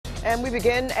And we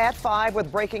begin at 5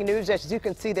 with breaking news. As you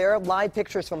can see there, live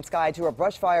pictures from Sky 2, a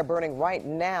brush fire burning right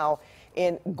now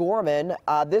in Gorman.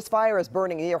 This fire is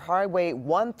burning near Highway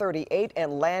 138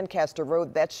 and Lancaster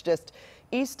Road. That's just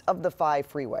east of the 5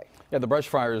 freeway. Yeah, the brush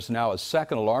fire is now a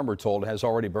second alarm, we're told, has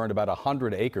already burned about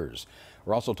 100 acres.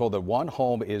 We're also told that one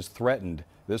home is threatened.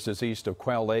 This is east of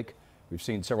Quail Lake. We've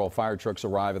seen several fire trucks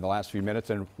arrive in the last few minutes,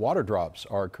 and water drops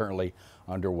are currently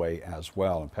underway as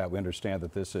well. And Pat, we understand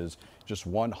that this is just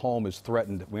one home is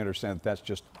threatened. We understand that that's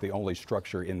just the only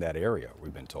structure in that area,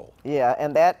 we've been told. Yeah,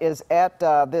 and that is at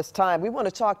this time. We want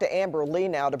to talk to Amber Lee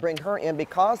now to bring her in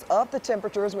because of the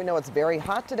temperatures. We know it's very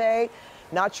hot today.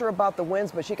 Not sure about the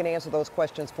winds, but she can answer those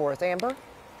questions for us. Amber?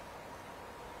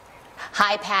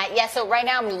 Hi, Pat. Yeah, so right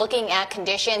now I'm looking at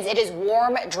conditions. It is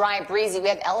warm, dry, breezy. We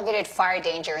have elevated fire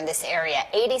danger in this area.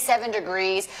 87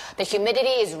 degrees. The humidity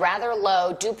is rather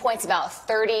low. Dew point's about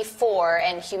 34,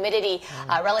 and humidity,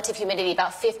 relative humidity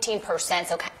about 15%.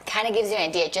 So kind of gives you an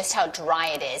idea just how dry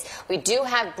it is. We do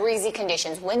have breezy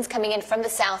conditions. Winds coming in from the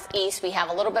southeast. We have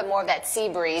a little bit more of that sea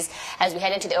breeze as we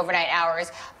head into the overnight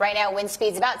hours. Right now, wind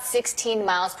speed's about 16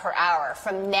 miles per hour.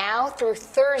 From now through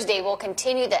Thursday, we'll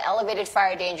continue the elevated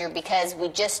fire danger because we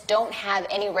just don't have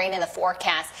any rain in the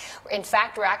forecast. In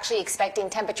fact, we're actually expecting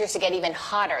temperatures to get even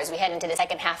hotter as we head into the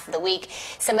second half of the week.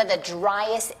 Some of the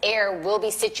driest air will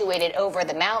be situated over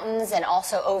the mountains and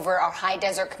also over our high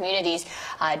desert communities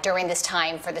during this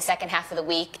time for the second half of the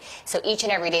week. So each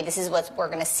and every day, this is what we're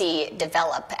going to see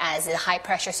develop as the high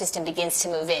pressure system begins to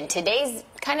move in. Today's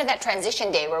kind of that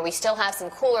transition day where we still have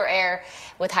some cooler air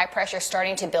with high pressure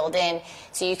starting to build in.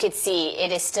 So you could see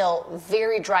it is still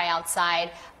very dry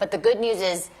outside. But the good news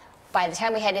is by the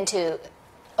time we head into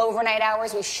overnight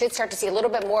hours, we should start to see a little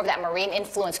bit more of that marine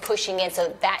influence pushing in.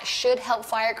 So that should help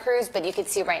fire crews. But you can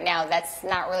see right now that's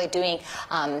not really doing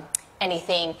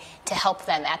anything to help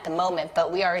them at the moment.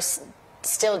 But we are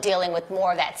still dealing with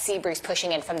more of that sea breeze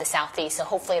pushing in from the southeast. So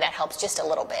hopefully that helps just a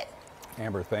little bit.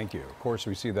 Amber, thank you. Of course,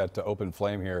 we see that open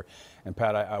flame here. And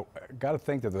Pat, I got to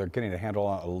think that they're getting a handle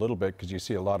on it a little bit because you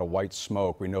see a lot of white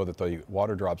smoke. We know that the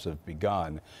water drops have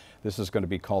begun. This is going to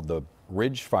be called the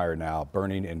Ridge Fire now,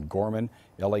 burning in Gorman,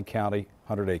 LA County,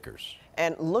 100 acres.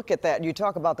 And look at that. You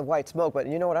talk about the white smoke, but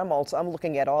you know what? I'm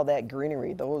looking at all that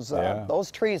greenery.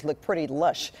 Those trees look pretty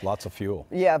lush. Lots of fuel.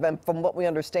 Yeah, and from what we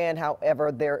understand,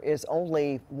 however, there is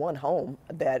only one home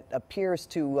that appears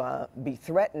to be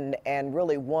threatened, and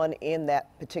really one in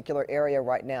that particular area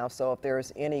right now. So if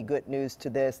there's any good news to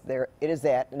this, it is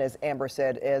that. And as Amber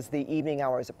said, as the evening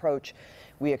hours approach,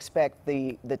 we expect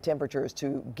the temperatures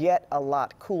to get a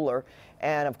lot cooler.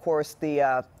 And of course,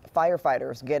 the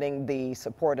firefighters getting the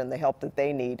support and the help that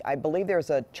they need. I believe there's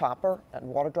a chopper, a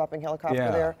water dropping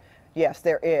helicopter there. Yes,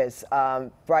 there is.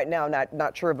 Right now,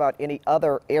 not sure about any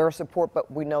other air support, but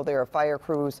we know there are fire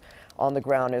crews on the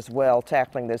ground as well,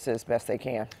 tackling this as best they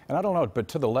can. And I don't know, but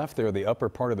to the left there, the upper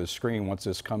part of the screen, once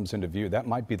this comes into view, that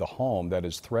might be the home that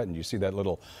is threatened. You see that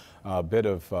little bit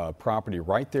of property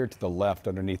right there to the left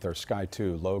underneath our Sky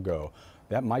 2 logo.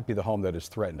 That might be the home that is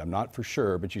threatened. I'm not for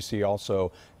sure, but you see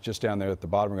also just down there at the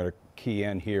bottom, we're going to key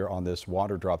in here on this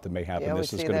water drop that may happen. Yeah,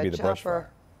 this is going to be the brush fire.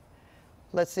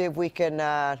 Let's see if we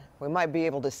can, we might be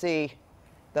able to see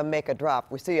them make a drop.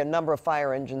 We see a number of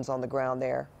fire engines on the ground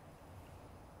there.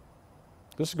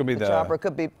 This is going to be the chopper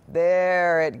could be,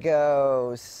 there it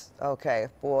goes. Okay,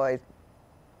 boy,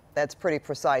 that's pretty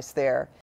precise there.